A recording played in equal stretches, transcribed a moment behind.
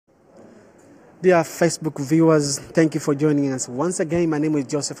Dear Facebook viewers, thank you for joining us once again. My name is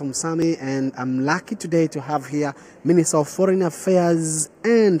Joseph Msami, and I'm lucky today to have here Minister of Foreign Affairs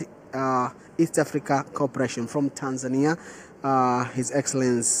and East Africa Cooperation from Tanzania, His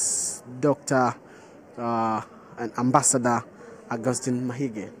Excellency Dr. and Ambassador Augustine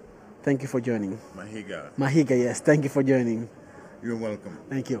Mahiga. Thank you for joining. Mahiga, yes. Thank you for joining. You're welcome.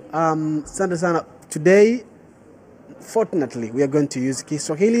 Thank you. Asante sana. Today, fortunately, we are going to use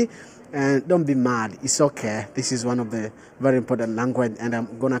Kiswahili. And don't be mad, it's okay. This is one of the very important language, and I'm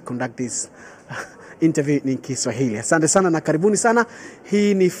gonna conduct this interview in Kiswahili. Asante sana na karibuni sana.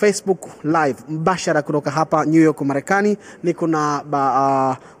 Hii ni Facebook Live mbashara kutoka hapa New York, Marekani. Niko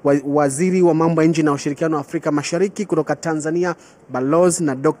na waziri wa mambo ya nje na ushirikiano wa Afrika Mashariki kutoka Tanzania, Balozi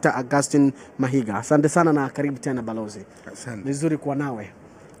na Dr. Augustine Mahiga. Asante sana na karibu tena Balozi. Asante. Vizuri kuwa nawe.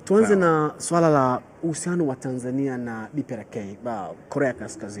 Tuanze na swala la uhusiano wa Tanzania na DPRK, Korea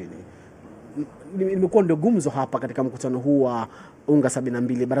Kaskazini. Nimekuwa ndio gumzo hapa katika mkutano huu wa UNGA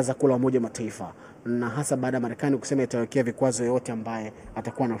 72, Baraza Kuu la Umoja wa Mataifa, na hasa baada ya Marekani kusema itawekea vikwazo yote ambaye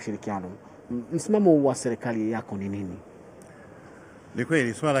atakuwa na ushirikiano. Msimamo wa serikali yako ni nini? Ni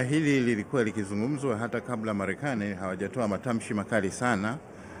kweli swala hili lilikuwa likizungumzwa hata kabla Marekani hawajatoa matamshi makali sana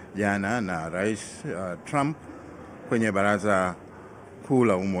jana na Rais Trump kwenye Baraza Kuu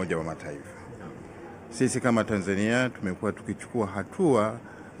la Umoja wa Mataifa. Sisi kama Tanzania tumekuwa tukichukua hatua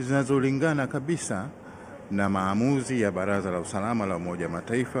zinazolingana kabisa na maamuzi ya Baraza la Usalama la Umoja wa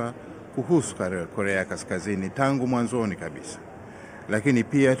Mataifa kuhusu Korea Kaskazini tangu mwanzoni kabisa. Lakini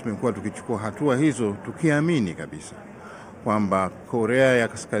pia tumekuwa tukichukua hatua hizo tukiamini kabisa kwamba Korea ya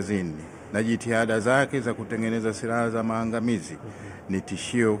Kaskazini na jitihada zake za kutengeneza silaha za maangamizi ni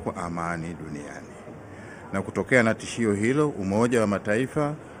tishio kwa amani duniani. Na kutokea na tishio hilo, Umoja wa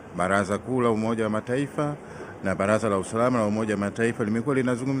Mataifa, Baraza Kuu la Umoja wa Mataifa na Baraza la Usalama la Umoja wa Mataifa limekuwa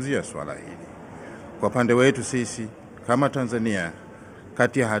linazungumzia swala hili. Kwa pande wetu sisi kama Tanzania,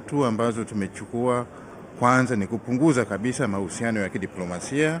 kati ya hatua ambazo tumechukua, kwanza ni kupunguza kabisa mahusiano ya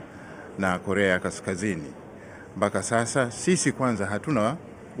kidiplomasia na Korea ya Kaskazini. Mpaka sasa sisi kwanza hatuna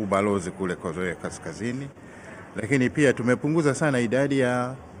ubalozi kule Korea Kaskazini, lakini pia tumepunguza sana idadi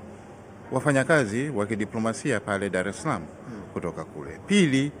ya wafanyakazi wa kidiplomasia pale Dar es Salaam kutoka kule.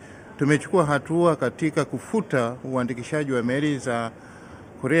 Pili, tumechukua hatua katika kufuta uandikishaji wa meli za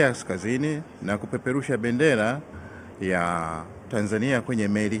Korea Kaskazini na kupeperusha bendera ya Tanzania kwenye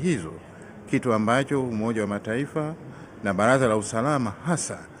meli hizo, kitu ambacho Umoja wa Mataifa na Baraza la Usalama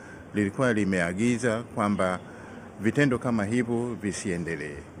hasa lilikuwa limeagiza kwamba vitendo kama hivyo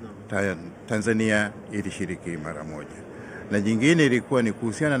visiendelee. Tanzania ilishiriki mara moja. Na jingine ilikuwa ni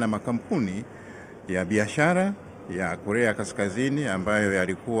kuhusiana na makampuni ya biashara ya Korea Kaskazini ambayo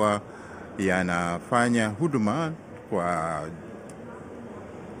yalikuwa yanafanya huduma kwa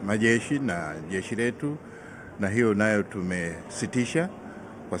majeshi na jeshi letu, na hiyo nayo tumesitisha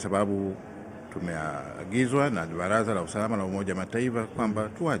kwa sababu tumeagizwa na Baraza la Usalama la Umoja wa Mataifa kwamba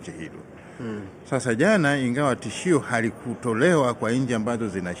tuache hilo. Sasa jana, ingawa tishio halikutolewa kwa nchi ambazo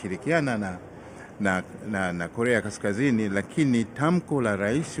zinashirikiana na Korea Kaskazini, lakini tamko la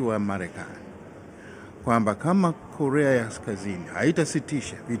rais wa Marekani kwamba kama Korea ya Kaskazini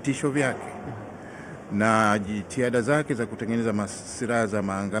haitasitisha vitisho vyake na jitihada zake za kutengeneza silaha za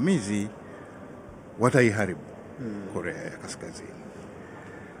maangamizi, wataiharibu Korea ya Kaskazini.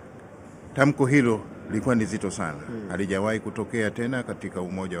 Tamko hilo lilikuwa ni zito sana. Halijawahi kutokea tena katika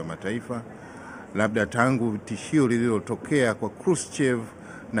Umoja wa Mataifa, labda tangu tishio lililotokea kwa Khrushchev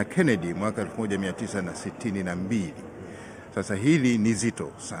na Kennedy mwaka 1962. Sasa hili ni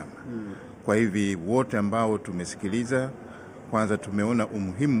zito sana. Kwa hivi wote ambao tumesikiliza, kwanza tumeona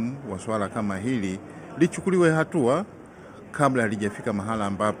umuhimu wa swala kama hili lichukuliwe hatua kabla halijafika mahala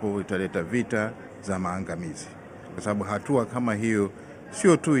ambapo italeta vita za maangamizi. Kwa sababu hatua kama hiyo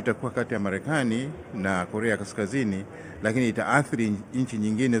sio tu itakuwa kati ya Marekani na Korea Kaskazini, lakini itaathiri nchi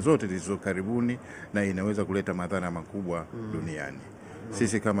nyingine zote zilizo karibuni na inaweza kuleta madhara makubwa duniani.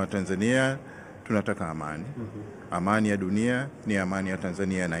 Sisi kama Tanzania tunataka amani. Amani ya dunia ni amani ya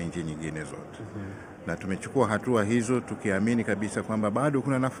Tanzania na nchi nyingine zote. Na tumechukua hatua hizo tukiamini kabisa kwamba bado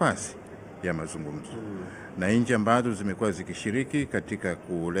kuna nafasi ya mazungumzo. Na nchi ambazo zimekuwa zikishiriki katika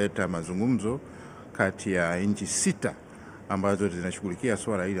kuleta mazungumzo kati ya nchi 6 ambazo zinashughulikia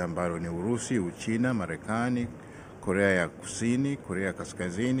swala hili ambalo ni Urusi, Uchina, Marekani, Korea ya Kusini, Korea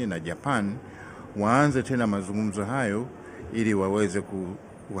Kaskazini na Japan, waanze tena mazungumzo hayo ili waweze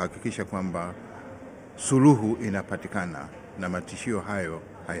kuhakikisha kwamba suluhu inapatikana na matishio hayo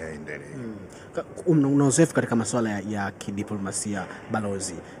hayaendelee. Una uzoefu katika masuala ya kidiplomasia,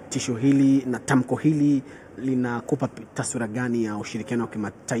 balozi. Tisho hili na tamko hili linakupa taswira gani ya ushirikiano wa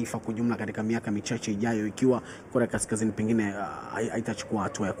kimataifa kwa jumla katika miaka michache ijayo, ikiwa Korea Kaskazini pengine haitachukua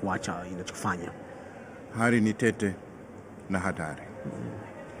hatua ya kuacha inachofanya? Hali ni tete na hatari.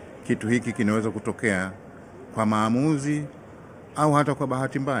 Kitu hiki kinaweza kutokea kwa maamuzi au hata kwa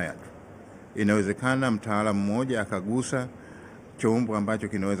bahati mbaya tu. Inawezekana mtaalamu mmoja akagusa chombo ambacho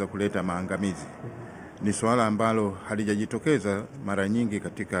kinaweza kuleta maangamizi. Ni swala ambalo halijajitokeza mara nyingi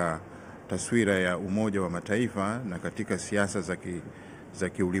katika taswira ya Umoja wa Mataifa na katika siasa za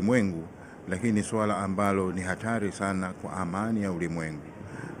kiulimwengu, lakini ni swala ambalo ni hatari sana kwa amani ya ulimwengu.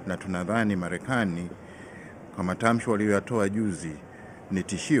 Na tunadhani Marekani kwa matamshi waliyoyatoa juzi ni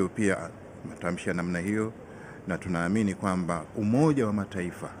tishio pia matamshi ya namna hiyo, na tunaamini kwamba Umoja wa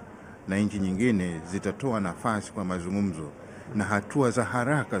Mataifa na nchi nyingine zitatoa nafasi kwa mazungumzo na hatua za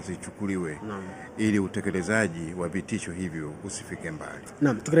haraka zichukuliwe ili utekelezaji wa vitisho hivyo usifike mbali.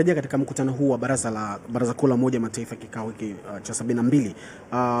 Naam, tukirejea katika mkutano huu wa Baraza Kuu la Umoja wa Mataifa kikao hiki cha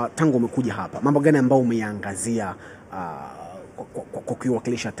 72, tangu umekuja hapa, mambo gani ambao umeangazia kwa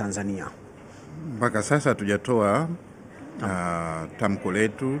kuwakilisha Tanzania? Mpaka sasa hatujatoa tamko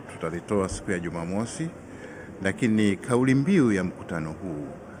letu, tutalitoa siku ya Jumamosi, lakini kauli mbiu ya mkutano huu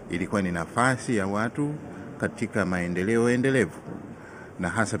ilikuwa ni nafasi ya watu katika maendeleo endelevu na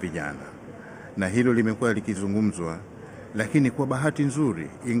hasa vijana, na hilo limekuwa likizungumzwa. Lakini kwa bahati nzuri,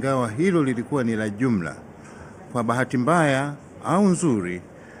 ingawa hilo lilikuwa ni la jumla, kwa bahati mbaya au nzuri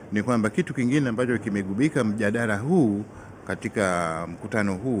ni kwamba kitu kingine ambacho kimegubika mjadala huu katika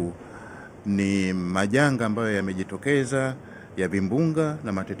mkutano huu ni majanga ambayo yamejitokeza ya vimbunga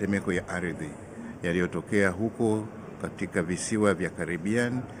na matetemeko ya ardhi yaliyotokea huko katika visiwa vya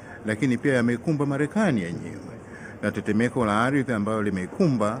Caribbean, lakini pia yamekumba Marekani yenyewe, na tetemeko la ardhi ambalo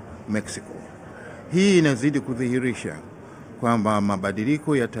limekumba Mexico. Hii inazidi kudhihirisha kwamba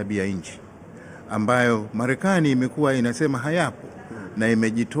mabadiliko ya tabia nchi ambayo Marekani imekuwa inasema hayapo na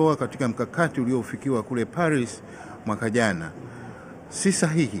imejitoa katika mkakati uliofikiwa kule Paris mwaka jana si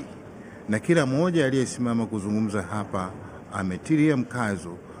sahihi, na kila mmoja aliyesimama kuzungumza hapa ametilia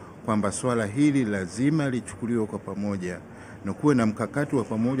mkazo kwamba swala hili lazima lichukuliwe kwa pamoja na kuwe na mkakati wa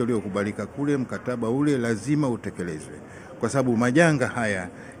pamoja uliokubalika kule. Mkataba ule lazima utekelezwe, kwa sababu majanga haya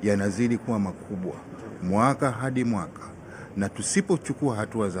yanazidi kuwa makubwa mwaka hadi mwaka, na tusipochukua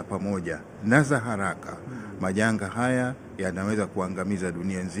hatua za pamoja na za haraka, majanga haya yanaweza kuangamiza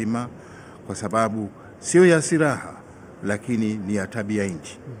dunia nzima, kwa sababu sio ya silaha lakini ni ya tabia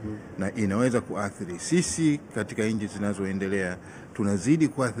nchi. Na inaweza kuathiri sisi katika nchi zinazoendelea, tunazidi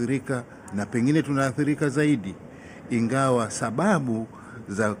kuathirika na pengine tunaathirika zaidi, ingawa sababu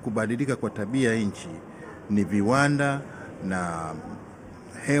za kubadilika kwa tabia nchi ni viwanda na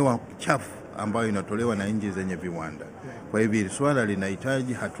hewa chafu ambayo inatolewa na nchi zenye viwanda. Kwa hivyo swala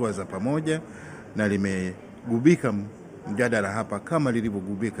linahitaji hatua za pamoja, na limegubika mjadala hapa kama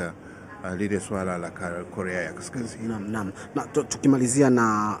lilivyogubika lile swala la Korea ya Kaskazini. Naam. Na tukimalizia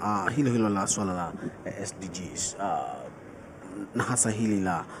na hilo la swala la SDGs, na hasa hili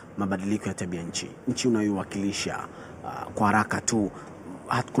la mabadiliko ya tabia nchi unayowakilisha, kwa haraka tu,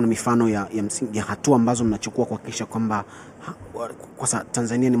 kuna mifano ya msingi ya hatua ambazo mnachukua kuhakikisha kwamba kwa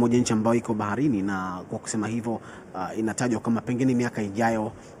Tanzania ni moja nchi ambayo iko baharini, na kwa kusema hivyo inatajwa kama pengine miaka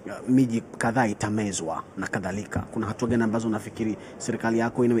ijayo miji kadhaa itamezwa na kadhalika. Kuna hatua gani ambazo unafikiri serikali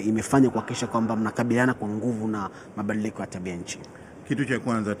yako imefanya kuhakikisha kwamba mnakabiliana kwa nguvu na mabadiliko ya tabia nchi? Kitu cha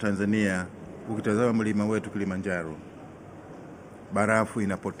kwanza, Tanzania, ukitazama mlima wetu Kilimanjaro, barafu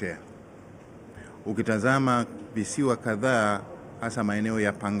inapotea. Ukitazama visiwa kadhaa, hasa maeneo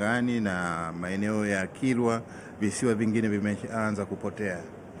ya Pangani na maeneo ya Kilwa, visiwa vingine vimeanza kupotea.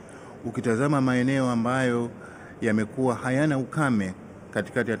 Ukitazama maeneo ambayo yamekuwa hayana ukame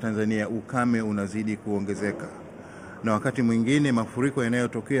katikati ya Tanzania, ukame unazidi kuongezeka, na wakati mwingine mafuriko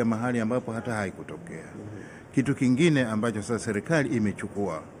yanayotokea mahali ambapo hata haikutokea. Kitu kingine ambacho sasa serikali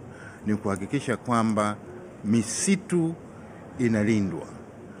imechukua ni kuhakikisha kwamba misitu inalindwa.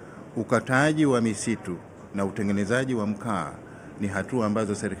 Ukataji wa misitu na utengenezaji wa mkaa ni hatua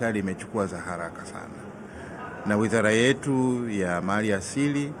ambazo serikali imechukua za haraka sana, na wizara yetu ya mali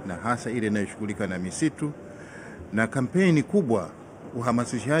asili na hasa ile inayoshughulika na misitu, na kampeni kubwa,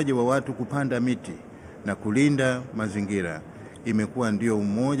 uhamasishaji wa watu kupanda miti na kulinda mazingira, imekuwa ndio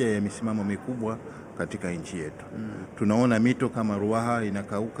umoja ya misimamo mikubwa katika nchi yetu. Tunaona mito kama Ruaha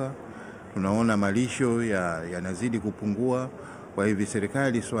inakauka, tunaona malisho yanazidi kupungua. Kwa hivyo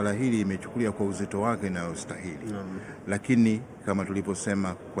serikali swala hili imechukulia kwa uzito wake na ustahili. Lakini kama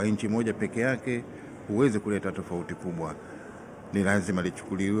tulivyosema, kwa nchi moja peke yake huwezi kuleta tofauti kubwa. ni lazima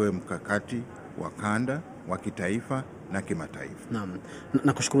lichukuliwe mkakati wa kanda, wa kitaifa na kimataifa. Naam.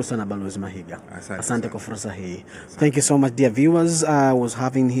 Nakushukuru sana Balozi Mahiga. Asante kwa fursa hii. Thank you so much, dear viewers. I was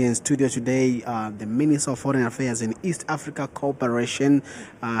having here in studio today the Minister of Foreign Affairs in East Africa Cooperation,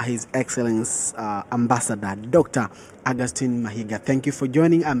 His Excellence Ambassador Dr. Augustine Mahiga. Thank you for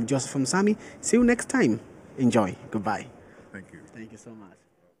joining. I'm Joseph Msami. See you next time. Enjoy. Goodbye. Thank you. Thank you so much.